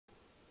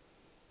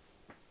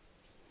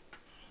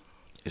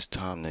It's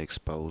time to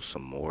expose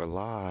some more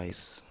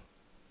lies.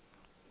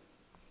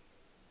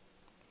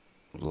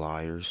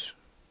 Liars.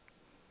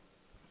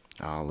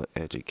 All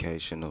the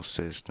educational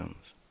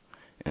systems,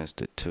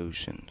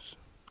 institutions.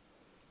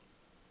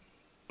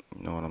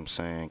 You know what I'm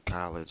saying?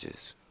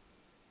 Colleges.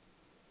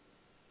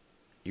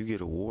 You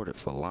get awarded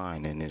for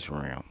lying in this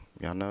realm.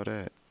 Y'all know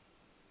that?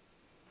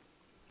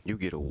 You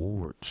get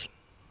awards.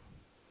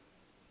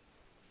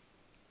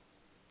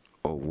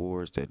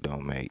 Awards that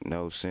don't make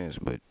no sense,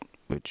 but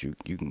you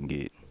can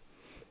get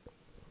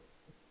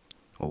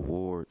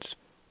awards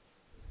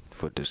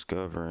for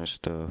discovering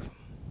stuff.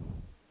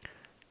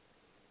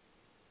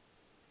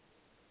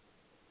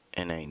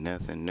 And ain't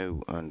nothing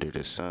new under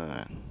the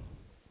sun.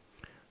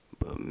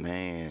 But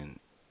man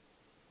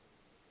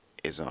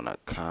is on a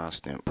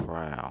constant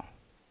prowl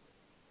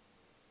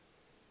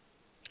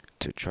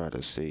to try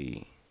to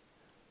see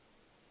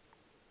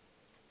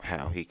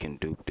how he can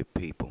dupe the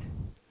people.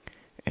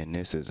 And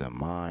this is a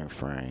mind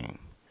frame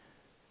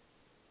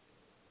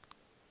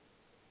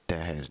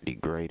that has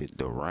degraded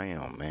the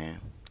realm,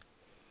 man.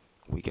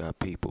 We got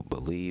people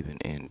believing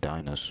in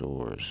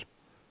dinosaurs,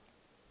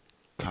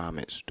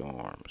 comet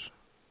storms,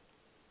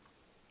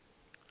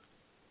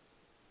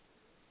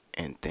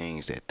 and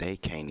things that they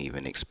can't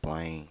even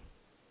explain.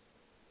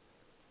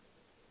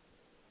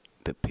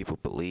 The people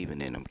believing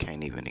in them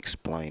can't even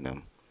explain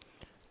them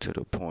to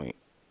the point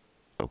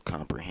of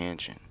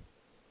comprehension.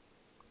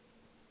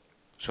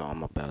 So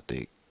I'm about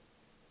to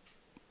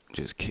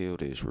just kill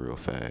this real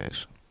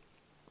fast.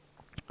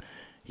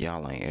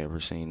 Y'all ain't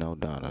ever seen no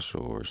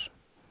dinosaurs.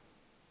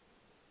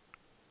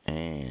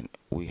 And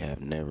we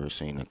have never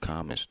seen a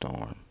comet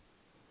storm.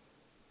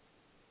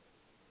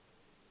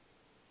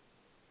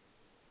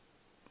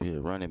 Yeah,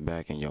 run it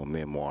back in your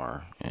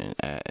memoir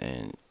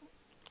and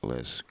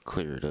let's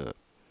clear it up.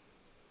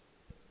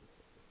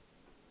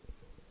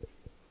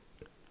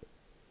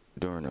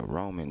 During the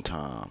Roman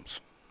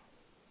times,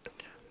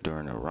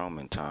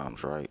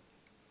 right?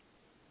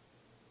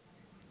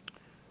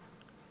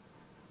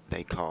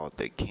 They called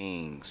the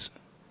kings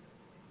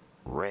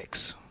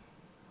Rex.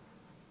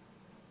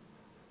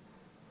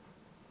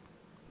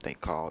 They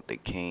called the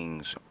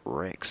kings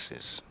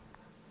Rexes.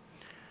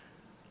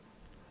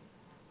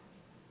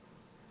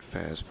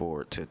 Fast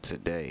forward to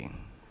today,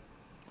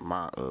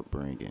 my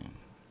upbringing,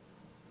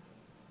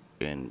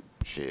 and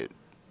shit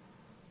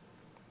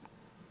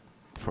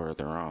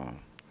further on.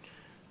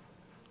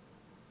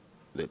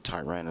 The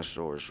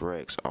Tyrannosaurus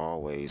Rex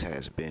always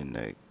has been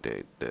the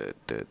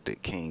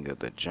king of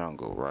the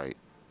jungle, right?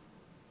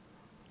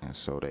 And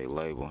so they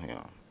label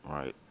him,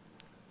 right?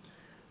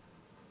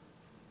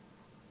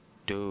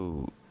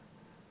 Dude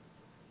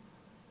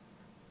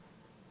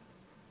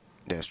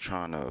that's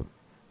trying to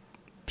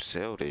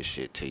sell this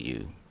shit to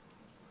you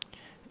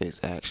is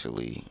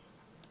actually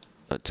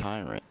a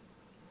tyrant.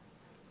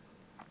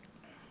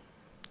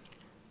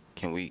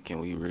 Can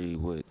we read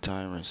what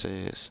tyrant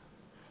says?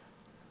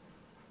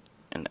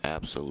 An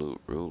absolute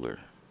ruler,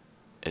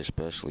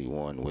 especially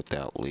one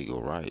without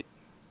legal right.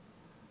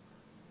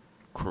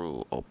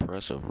 Cruel,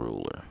 oppressive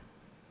ruler.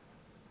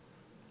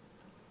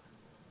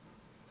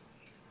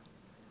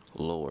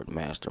 Lord,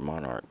 master,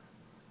 monarch,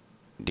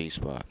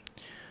 despot.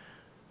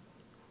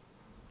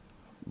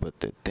 But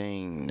the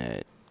thing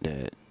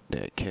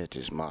that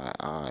catches my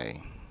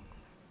eye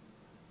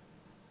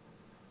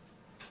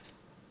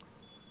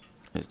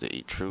is the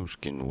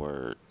Etruscan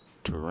word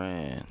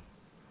tyran,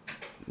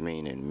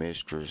 meaning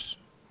mistress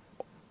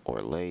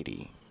or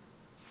lady,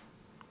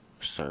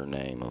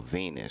 surname of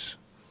Venus.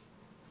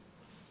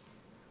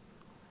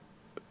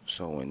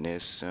 So in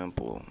this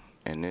simple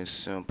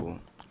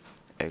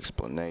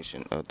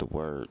explanation of the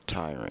word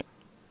tyrant,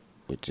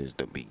 which is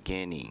the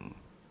beginning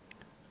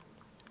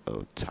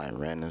of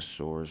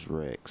Tyrannosaurus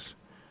Rex,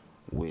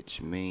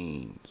 which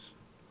means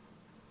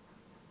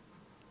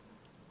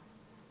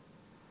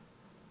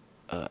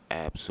a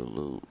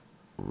absolute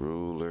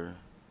ruler,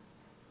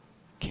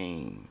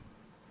 king.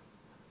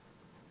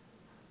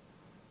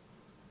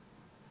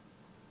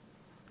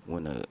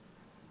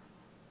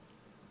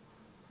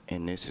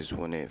 And this is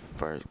when it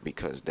first,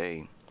 because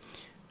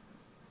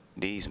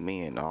these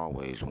men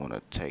always want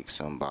to take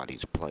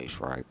somebody's place,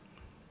 right?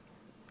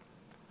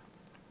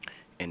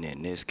 And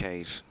in this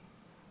case,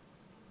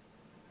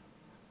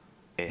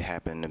 it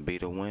happened to be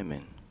the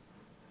women,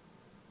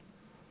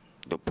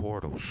 the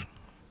portals,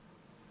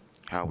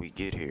 how we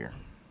get here.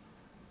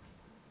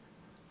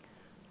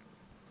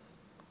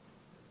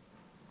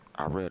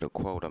 I read a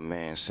quote, a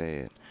man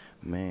said,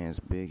 man's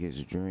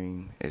biggest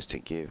dream is to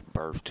give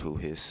birth to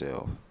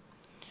himself.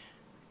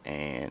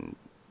 And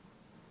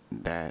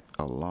that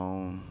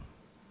alone,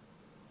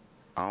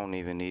 I don't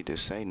even need to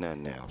say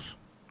nothing else.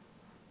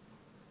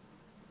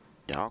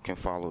 Y'all can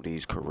follow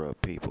these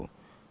corrupt people,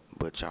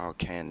 but y'all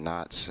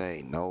cannot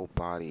say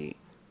nobody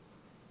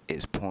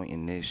is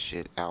pointing this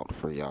shit out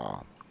for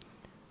y'all,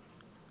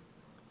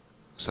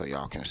 so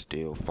y'all can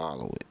still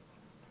follow it.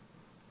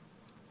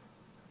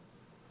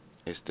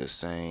 It's the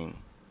same,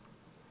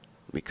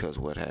 because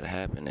what had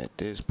happened at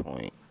this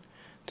point,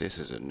 this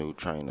is a new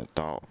train of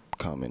thought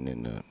coming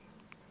in the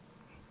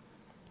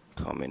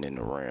coming in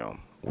the realm,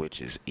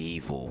 which is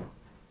evil,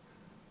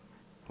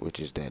 which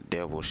is that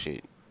devil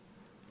shit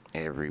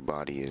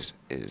everybody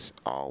is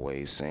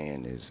always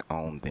saying is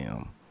on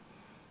them,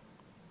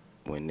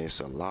 when it's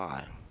a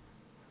lie.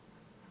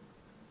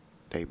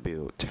 They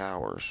build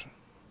towers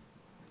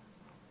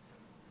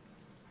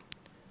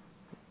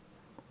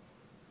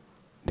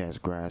that's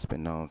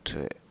grasping on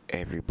to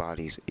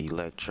everybody's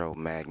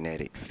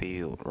electromagnetic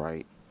field,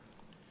 right?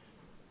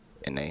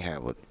 And they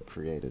have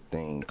create a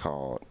thing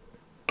called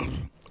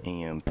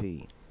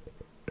EMP,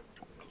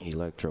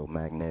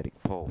 electromagnetic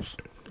pulse.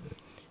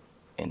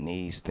 And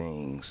these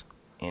things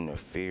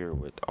interfere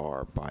with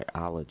our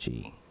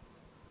biology.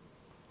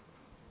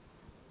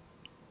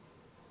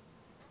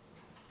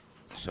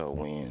 So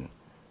when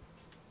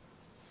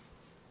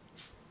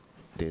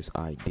this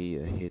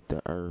idea hit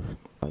the earth,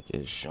 like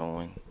it's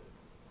showing,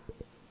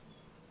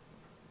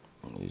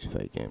 these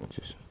fake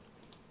images,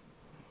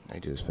 they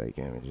just fake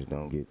images,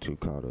 don't get too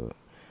caught up.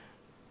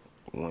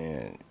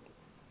 When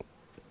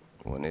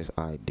this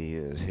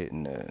idea is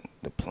hitting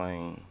the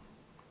plane,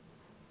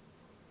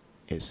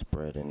 it's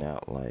spreading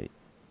out like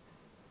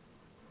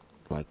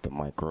the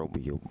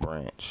microbial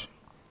branch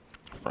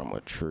from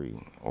a tree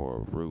or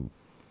a root,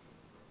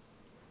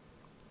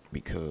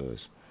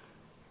 because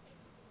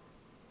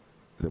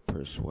the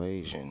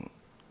persuasion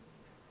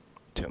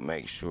to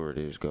make sure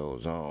this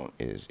goes on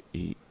is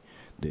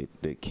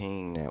the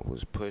king that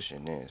was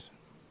pushing this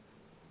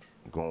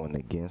going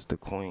against the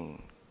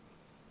queen.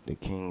 The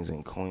kings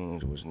and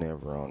queens was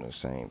never on the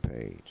same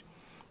page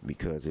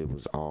because it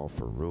was all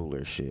for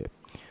rulership.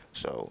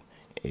 So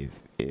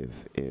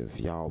if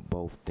y'all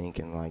both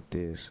thinking like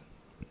this,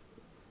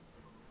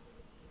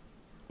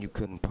 you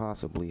couldn't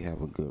possibly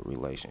have a good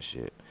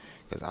relationship,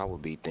 because I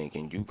would be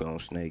thinking you gonna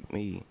snake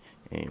me,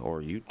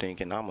 or you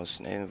thinking I'm a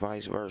snake, and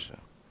vice versa.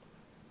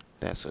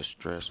 That's a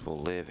stressful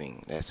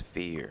living. That's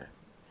fear.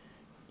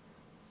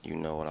 You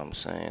know what I'm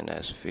saying?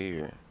 That's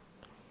fear.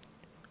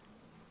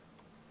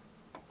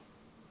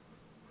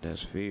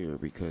 That's fear,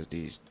 because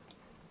these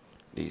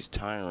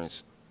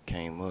tyrants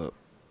came up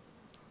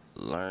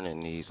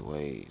learning these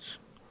ways.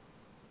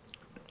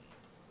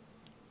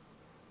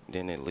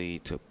 Then it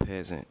lead to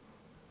peasant.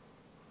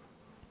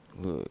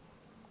 Look,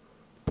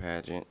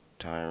 pageant,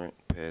 tyrant,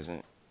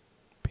 peasant,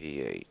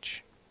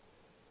 PH.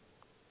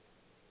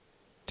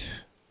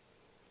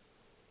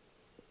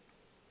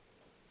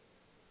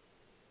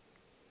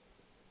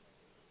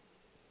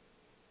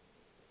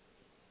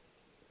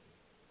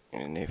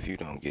 And if you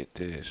don't get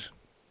this,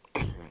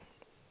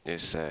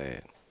 it's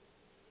sad.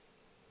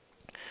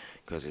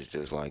 Because it's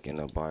just like in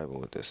the Bible,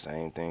 with the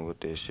same thing with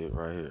this shit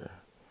right here.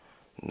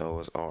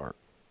 Noah's Ark.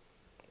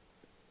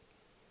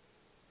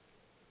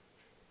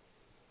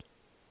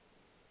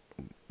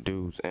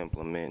 Dudes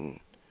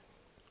implementing.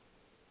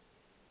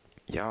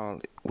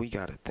 Y'all, we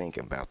gotta think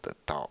about the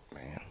thought,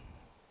 man.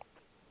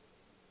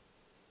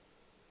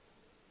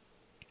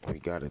 We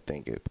gotta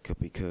think it,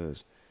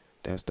 because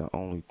that's the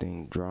only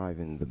thing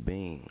driving the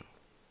being.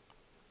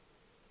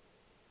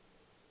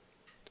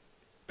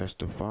 That's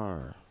the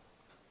fire.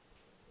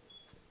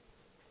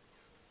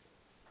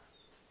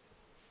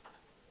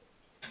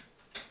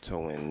 So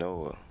when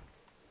Noah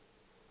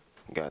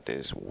got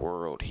this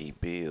world he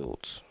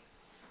builds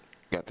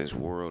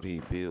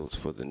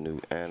for the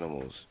new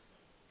animals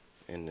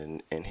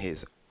in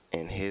his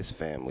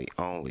family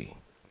only.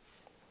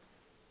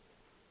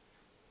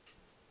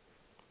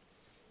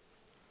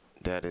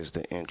 That is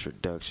the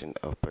introduction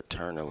of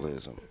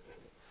paternalism,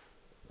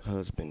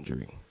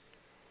 husbandry,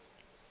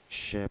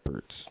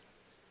 shepherds.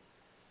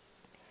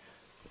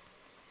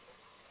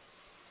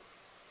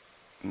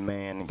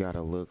 Man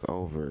gotta look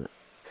over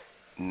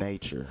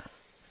nature,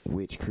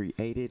 which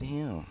created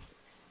him.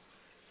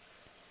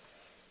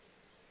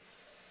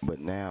 But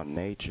now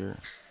nature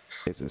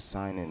is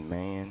assigning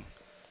man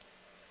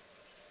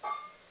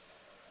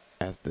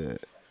as the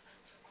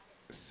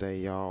say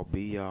y'all,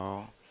 be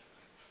y'all.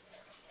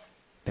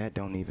 That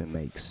don't even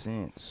make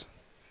sense.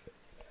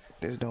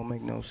 This don't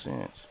make no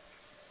sense.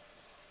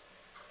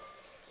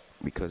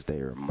 Because they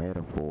are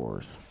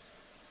metaphors.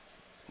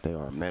 They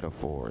are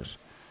metaphors.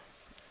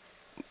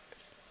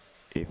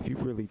 If you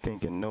really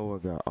thinking Noah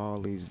got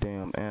all these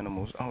damn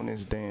animals on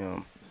his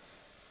damn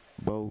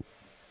boat,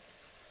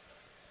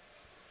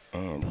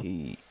 and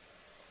he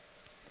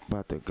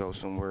about to go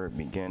somewhere,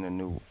 begin a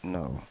new,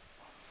 no.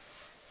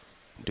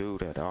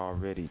 Dude had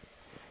already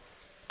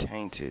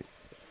tainted.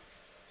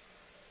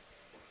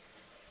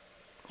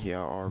 He had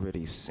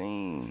already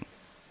seen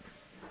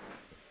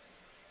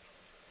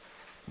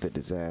the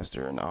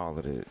disaster and all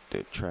of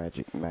the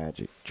tragic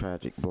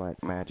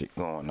black magic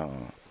going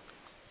on.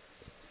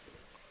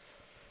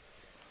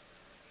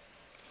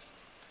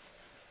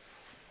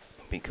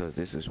 Because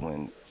this is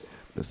when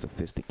the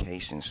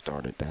sophistication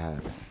started to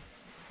happen.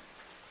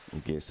 You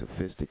get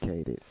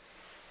sophisticated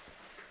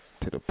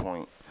to the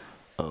point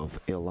of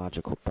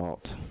illogical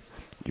thought.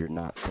 You're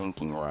not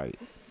thinking right.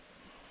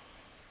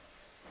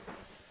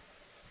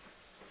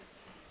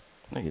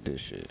 Look at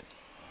this shit.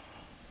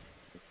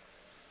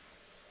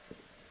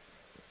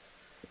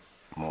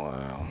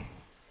 Wow.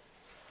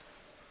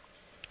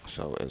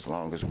 So as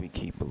long as we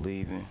keep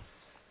believing,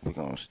 we're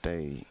gonna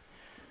stay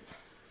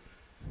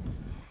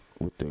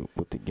with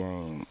the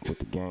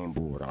game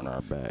board on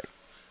our back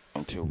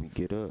until we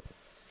get up.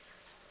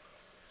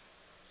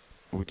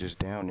 We're just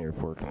down there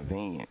for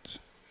convenience.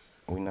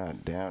 We're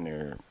not down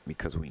there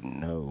because we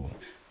know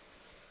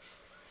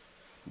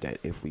that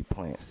if we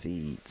plant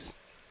seeds,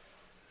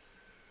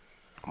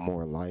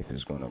 more life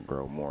is gonna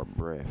grow, more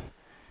breath,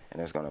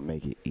 and it's gonna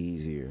make it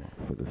easier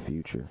for the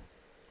future.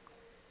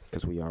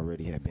 Because we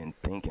already have been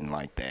thinking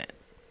like that.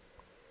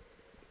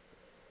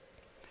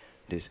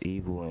 This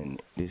evil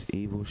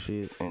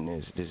shit and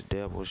this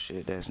devil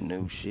shit, that's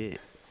new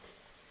shit.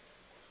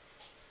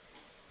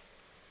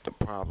 The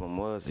problem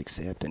was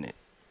accepting it.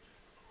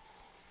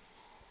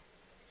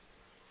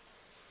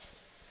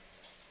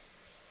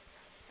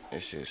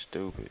 This shit's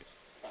stupid.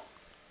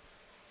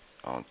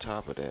 On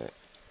top of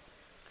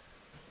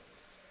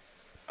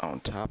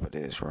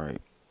this, right?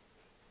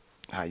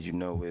 How you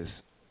know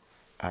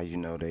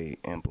they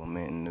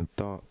implementing new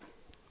thought?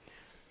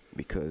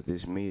 Because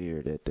this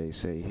meteor that they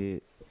say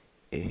it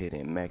hit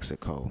in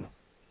Mexico.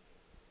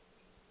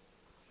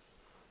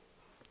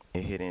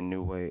 It hit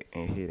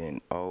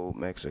in old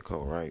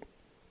Mexico, right?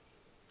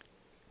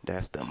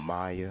 That's the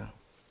Maya.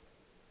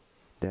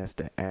 That's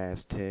the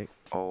Aztec,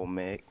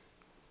 Olmec.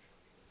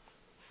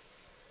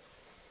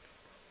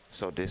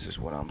 So this is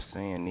what I'm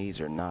saying.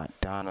 These are not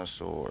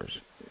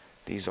dinosaurs.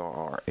 These are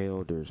our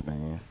elders,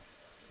 man.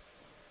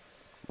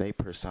 They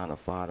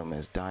personify them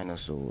as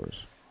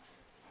dinosaurs.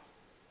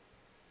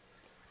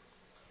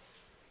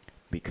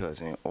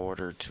 Because in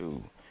order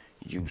to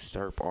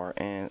usurp our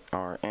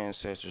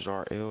ancestors,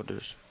 our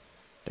elders,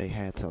 they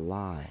had to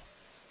lie.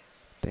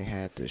 They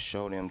had to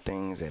show them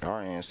things that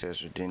our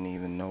ancestors didn't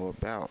even know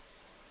about.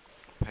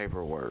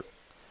 Paperwork.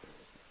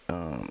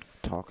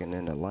 Talking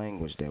in a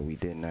language that we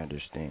didn't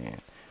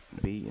understand.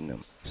 Beating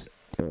them.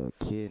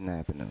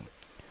 Kidnapping them.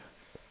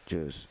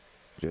 Just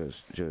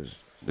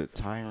the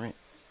tyrant.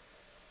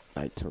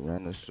 Like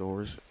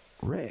Tyrannosaurus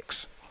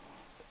Rex.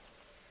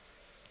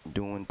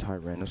 Doing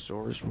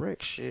Tyrannosaurus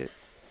Rex shit.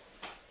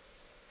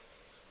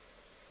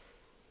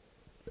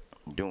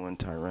 Doing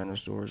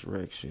Tyrannosaurus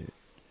Rex shit.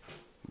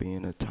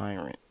 Being a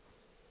tyrant.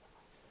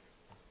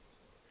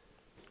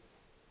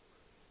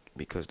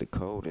 Because the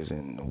code is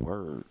in the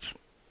words.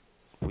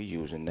 We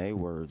using their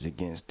words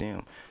against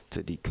them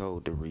to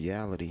decode the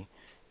reality,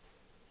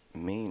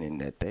 meaning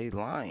that they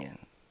lying.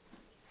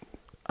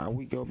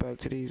 We go back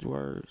to these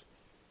words.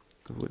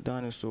 Cause with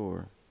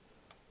dinosaur,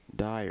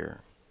 dire,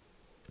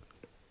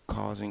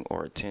 causing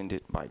or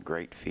attended by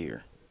great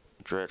fear,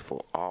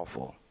 dreadful,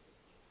 awful.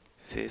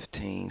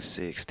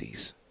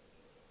 1560s.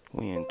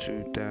 We in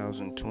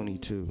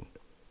 2022.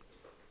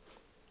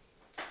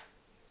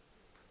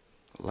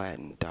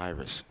 Latin,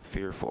 dirus,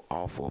 fearful,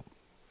 awful,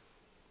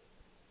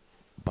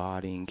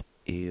 boding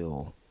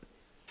ill.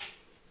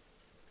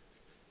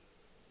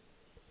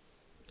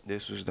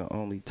 This was the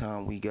only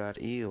time we got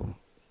ill.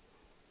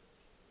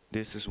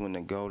 This is when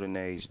the golden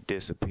age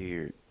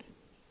disappeared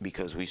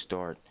because we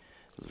start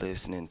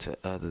listening to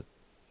other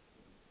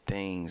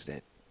things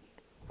that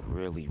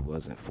really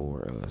wasn't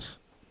for us.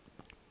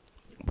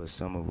 But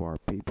some of our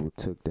people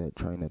took that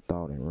train of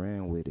thought and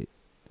ran with it.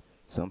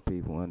 Some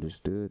people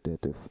understood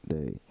that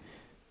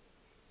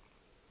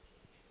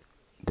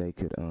they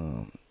could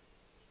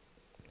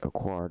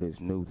acquire this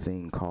new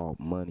thing called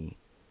money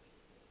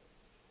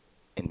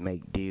and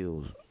make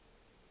deals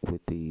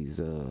with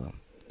these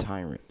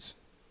tyrants.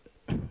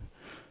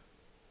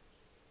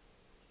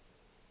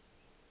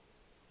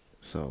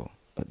 So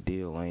a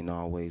deal ain't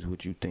always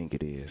what you think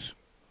it is.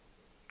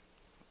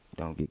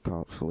 Don't get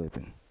caught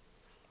slipping.